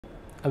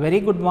A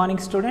very good morning,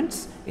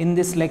 students. In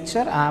this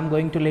lecture, I am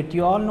going to let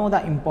you all know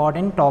the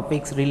important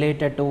topics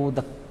related to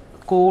the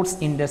course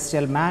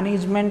Industrial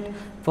Management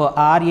for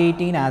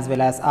R18 as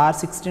well as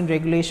R16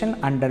 regulation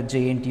under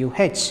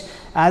Jntuh.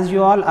 As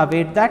you all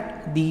aware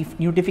that the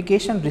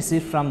notification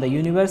received from the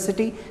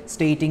university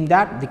stating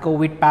that the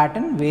COVID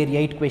pattern where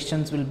 8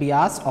 questions will be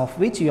asked, of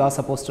which you are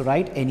supposed to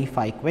write any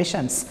 5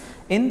 questions.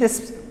 In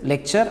this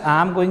lecture,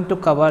 I am going to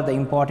cover the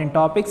important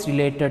topics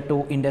related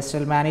to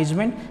industrial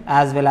management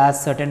as well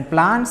as certain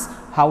plans,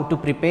 how to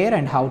prepare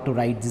and how to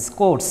write this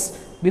course.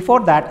 Before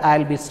that, I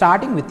will be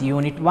starting with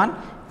Unit 1.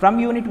 From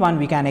Unit 1,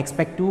 we can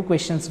expect 2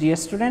 questions, dear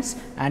students,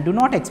 and do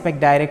not expect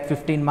direct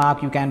 15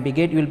 mark. You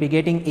will be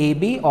getting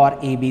AB or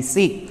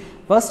ABC.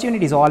 First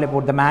unit is all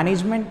about the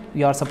management.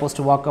 We are supposed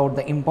to work out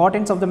the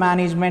importance of the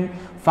management,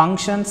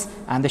 functions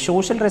and the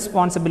social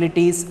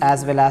responsibilities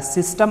as well as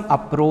system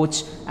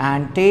approach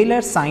and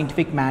tailored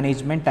scientific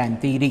management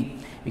and theory.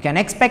 We can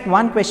expect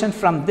 1 question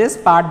from this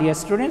part, dear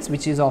students,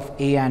 which is of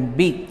A and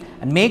B,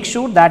 and make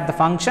sure that the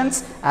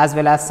functions as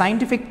well as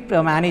scientific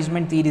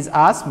management theory is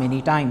asked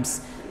many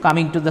times.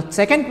 Coming to the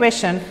second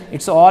question, it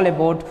is all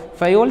about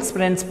Fayol's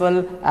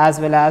principle as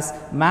well as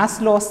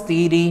Maslow's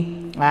theory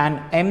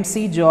and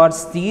MC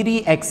George's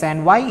theory X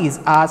and Y is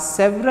asked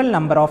several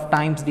number of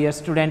times, dear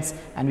students,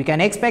 and we can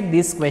expect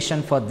this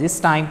question for this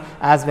time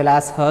as well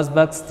as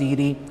Herzberg's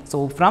theory.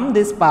 So, from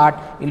this part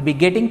we will be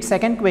getting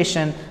second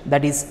question,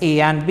 that is A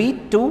and B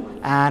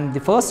 2, and the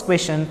first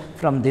question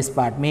from this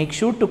part. Make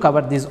sure to cover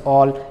this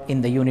all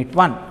in the Unit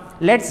 1.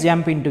 Let us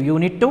jump into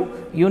Unit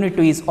 2. Unit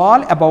 2 is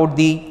all about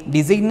the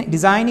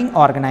designing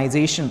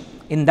organization.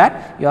 In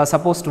that, you are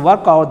supposed to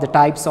work out the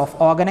types of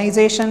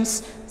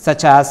organizations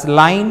such as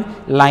line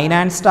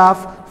and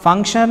staff,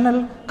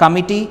 functional,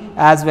 committee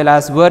as well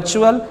as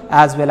virtual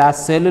as well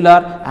as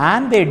cellular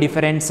and their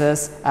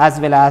differences, as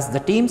well as the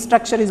team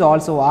structure is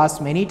also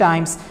asked many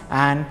times,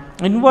 and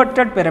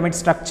inverted pyramid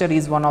structure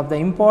is one of the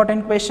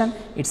important question.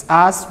 It is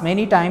asked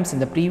many times in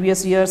the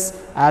previous years,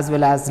 as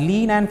well as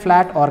lean and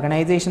flat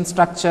organization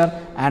structure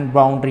and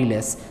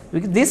boundaryless.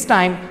 This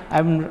time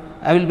I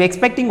will be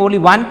expecting only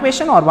 1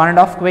 question or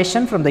 1.5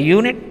 question from the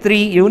Unit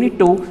 3, Unit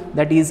 2,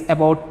 that is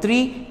about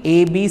 3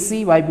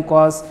 ABC. Why?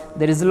 Because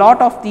there is a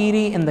lot of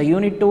theory in the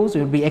Unit 2, so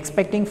you will be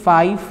expecting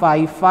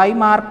 5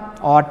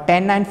 mark or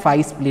 10 and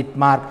 5 split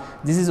mark.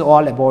 This is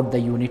all about the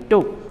Unit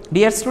 2.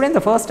 Dear student,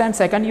 the first and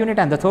second unit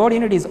and the third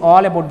unit is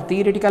all about the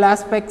theoretical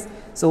aspects.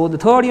 So, the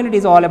third unit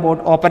is all about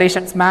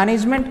operations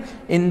management.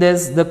 In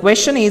this, the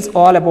question is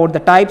all about the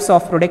types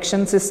of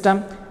production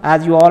system,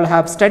 as you all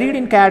have studied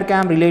in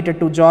CAD/CAM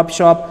related to job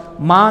shop,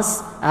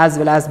 mass as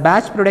well as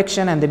batch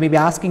production, and they may be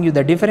asking you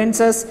the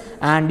differences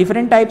and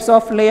different types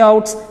of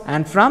layouts,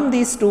 and from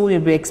these two you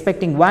will be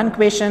expecting 1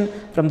 question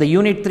from the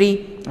Unit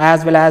 3,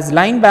 as well as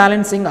line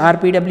balancing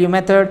RPW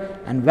method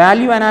and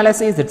value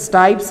analysis, its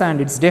types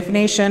and its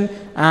definition,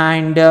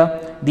 and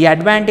the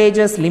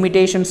advantages,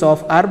 limitations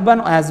of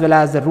urban as well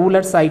as the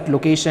rural site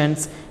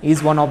locations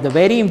is one of the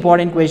very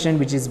important question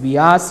which is be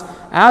asked.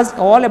 As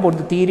all about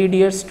the theory,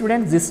 dear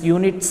students, this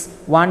units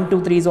 1,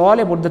 2, 3 is all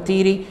about the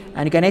theory,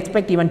 and you can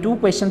expect even 2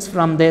 questions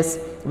from this,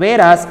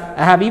 whereas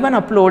I have even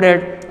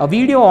uploaded a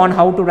video on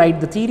how to write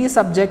the theory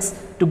subjects.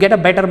 To get a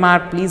better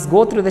mark, please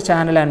go through the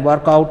channel and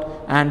work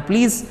out, and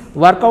please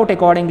work out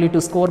accordingly to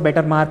score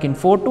better mark in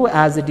 4.2,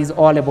 as it is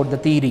all about the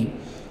theory.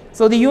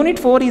 So, the Unit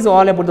 4 is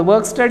all about the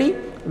work study,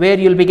 where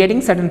you will be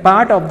getting certain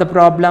part of the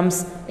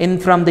problems in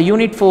from the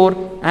Unit 4.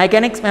 I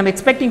am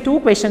expecting 2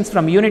 questions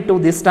from Unit 2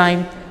 this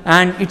time,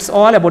 and it is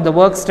all about the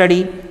work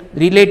study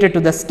related to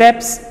the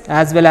steps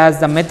as well as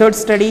the method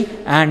study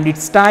and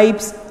its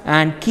types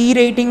and key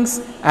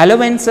ratings,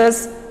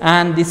 allowances,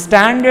 and the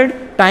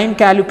standard time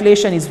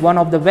calculation is one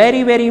of the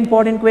very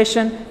important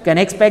question. Can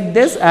expect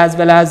this, as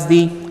well as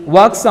the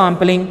work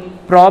sampling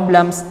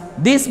problems.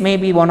 This may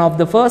be one of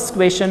the first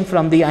question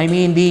from the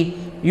the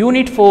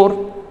Unit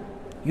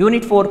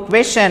 4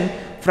 question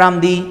from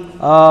the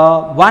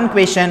 1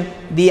 question.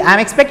 I am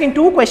expecting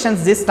 2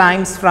 questions this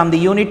times from the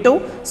Unit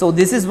 2. So,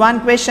 this is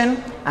 1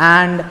 question,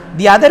 and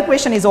the other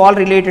question is all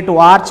related to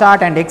R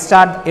chart and X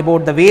chart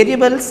about the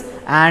variables,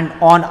 and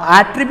on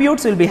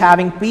attributes we will be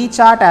having P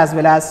chart as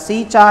well as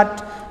C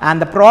chart and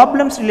the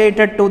problems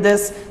related to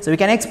this. So, we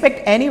can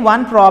expect any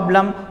 1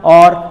 problem,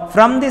 or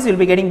from this you will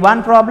be getting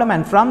 1 problem,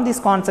 and from this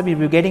concept you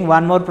will be getting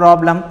 1 more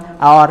problem.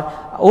 Or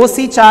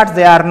OC charts,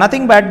 they are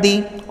nothing but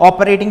the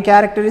operating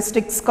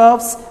characteristics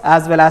curves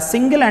as well as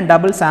single and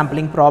double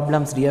sampling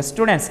problems, dear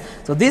students.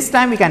 So, this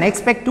time we can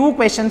expect 2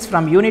 questions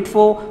from Unit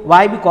 4.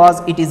 Why?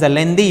 Because it is a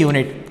lengthy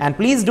unit, and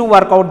please do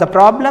work out the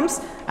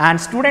problems, and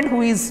student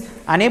who is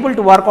unable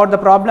to work out the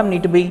problem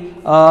need to be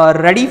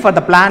ready for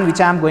the plan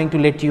which I am going to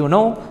let you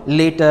know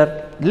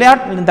later.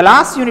 The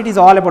last unit is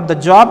all about the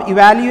job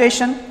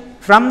evaluation.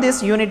 From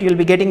this unit you will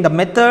be getting the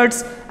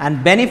methods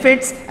and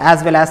benefits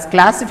as well as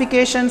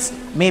classifications,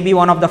 maybe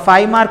one of the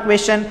 5-mark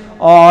question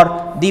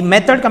or the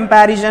method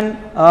comparison.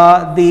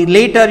 The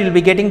later you will be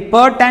getting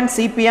PERT and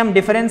CPM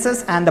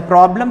differences and the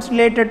problems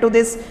related to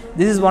this.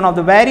 This is one of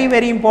the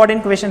very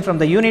important question from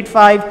the unit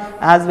 5,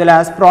 as well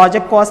as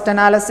project cost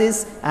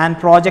analysis and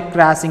project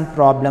crashing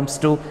problems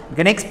too. You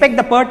can expect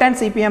the PERT and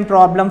CPM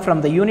problem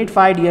from the unit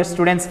 5, dear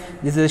students.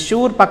 This is a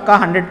sure pakka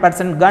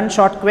 100%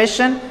 gunshot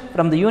question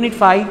from the unit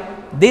 5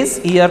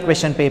 this year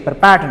question paper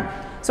pattern.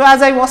 So,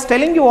 as I was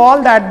telling you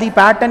all that the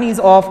pattern is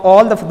of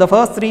all the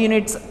first 3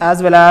 units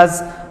as well as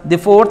the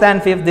 4th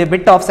and 5th, the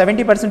bit of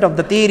 70% of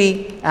the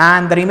theory,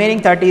 and the remaining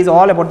 30 is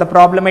all about the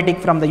problematic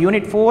from the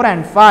unit 4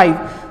 and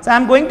 5. So, I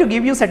am going to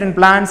give you certain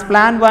plans.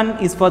 Plan 1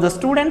 is for the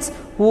students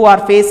who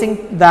are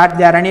facing that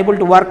they are unable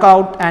to work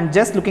out and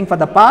just looking for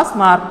the pass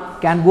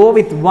mark, can go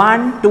with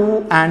 1,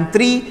 2 and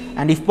 3,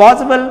 and if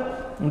possible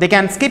they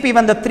can skip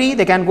even the 3,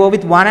 they can go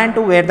with 1 and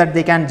 2 where that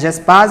they can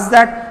just pass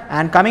that.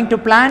 And coming to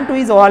plan 2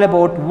 is all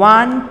about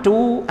 1,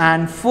 2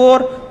 and 4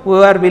 who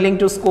are willing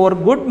to score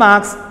good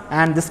marks,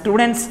 and the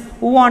students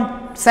who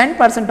want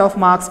 10% of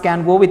marks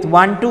can go with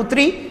 1, 2,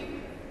 3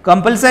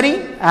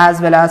 compulsory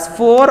as well as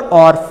 4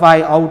 or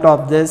 5 out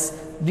of this.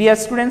 Dear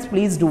students,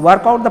 please do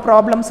work out the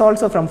problems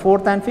also from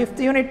 4th and 5th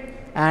unit,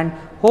 and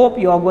hope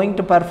you are going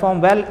to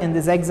perform well in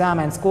this exam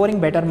and scoring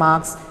better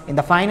marks in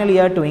the final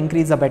year to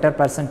increase a better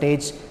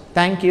percentage.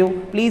 Thank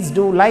you. Please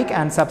do like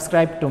and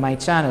subscribe to my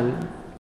channel.